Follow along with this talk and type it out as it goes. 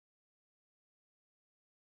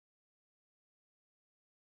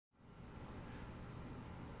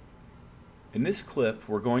In this clip,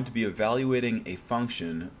 we're going to be evaluating a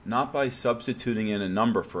function not by substituting in a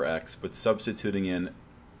number for x, but substituting in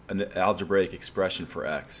an algebraic expression for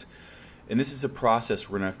x. And this is a process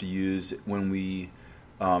we're going to have to use when we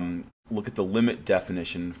look at the limit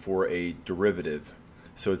definition for a derivative.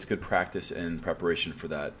 So it's good practice and preparation for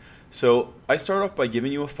that. So I start off by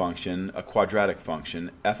giving you a function, a quadratic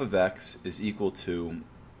function. F of x is equal to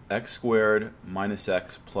x squared minus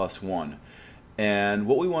x plus 1. And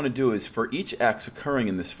what we want to do is for each x occurring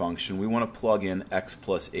in this function, we want to plug in x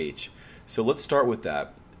plus h. So let's start with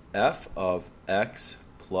that. F of x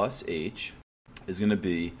plus h is going to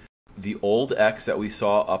be the old x that we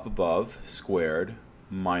saw up above squared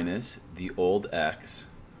minus the old x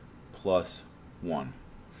plus 1.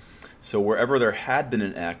 So wherever there had been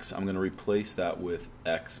an x, I'm going to replace that with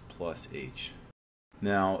x plus h.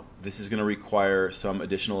 Now, this is going to require some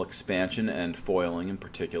additional expansion and foiling in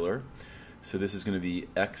particular. So this is going to be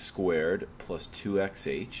x squared plus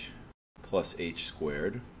 2xh plus h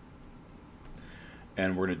squared.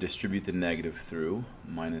 And we're going to distribute the negative through,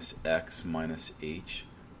 minus x minus h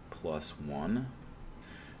plus 1.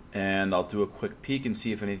 And I'll do a quick peek and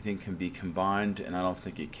see if anything can be combined, and I don't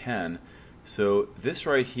think it can. So this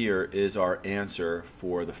right here is our answer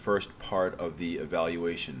for the first part of the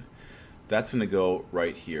evaluation. That's going to go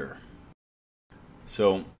right here.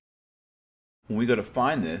 So when we go to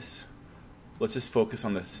find this, let's just focus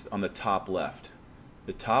on the top left.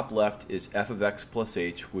 The top left is f of x plus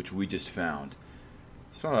h, which we just found.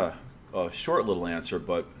 It's not a short little answer,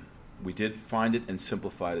 but we did find it and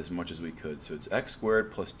simplify it as much as we could. So it's x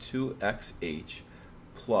squared plus 2xh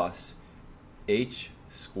plus h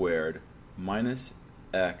squared minus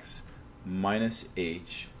x minus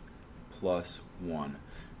h plus 1.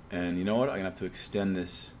 And you know what? I'm going to have to extend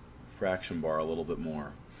this fraction bar a little bit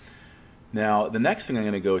more. Now, the next thing I'm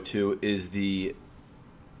going to go to is the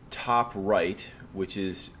top right, which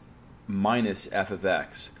is minus f of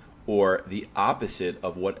x, or the opposite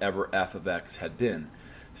of whatever f of x had been.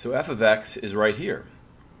 So f of x is right here.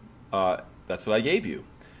 That's what I gave you.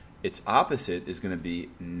 Its opposite is going to be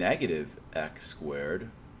negative x squared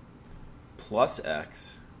plus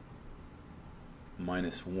x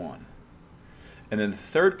minus 1. And then the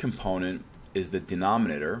third component is the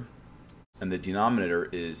denominator, and the denominator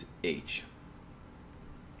is h.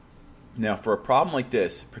 Now, for a problem like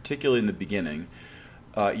this, particularly in the beginning,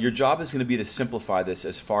 your job is going to be to simplify this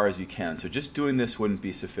as far as you can. So just doing this wouldn't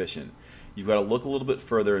be sufficient. You've got to look a little bit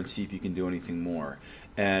further and see if you can do anything more.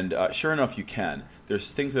 And sure enough, you can.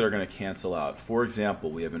 There's things that are going to cancel out. For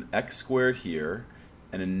example, we have an x squared here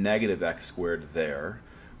and a negative x squared there.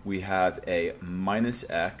 We have a minus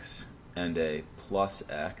x and a plus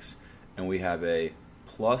x, and we have a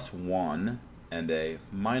plus 1 and a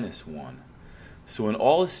minus 1. So when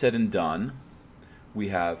all is said and done, we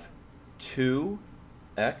have 2xh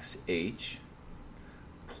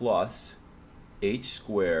plus h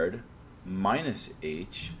squared minus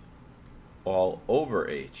h all over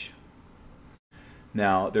h.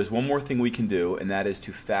 Now, there's one more thing we can do, and that is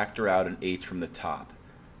to factor out an h from the top.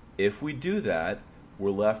 If we do that,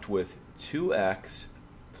 we're left with 2x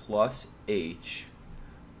plus h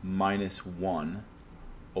minus 1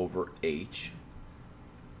 over h.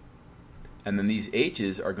 And then these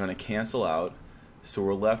h's are going to cancel out, so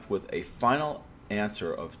we're left with a final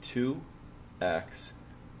answer of 2x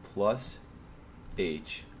plus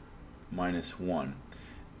h minus 1.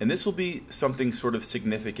 And this will be something sort of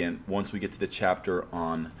significant once we get to the chapter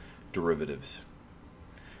on derivatives.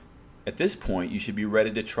 At this point, you should be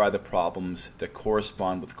ready to try the problems that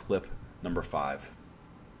correspond with clip number 5.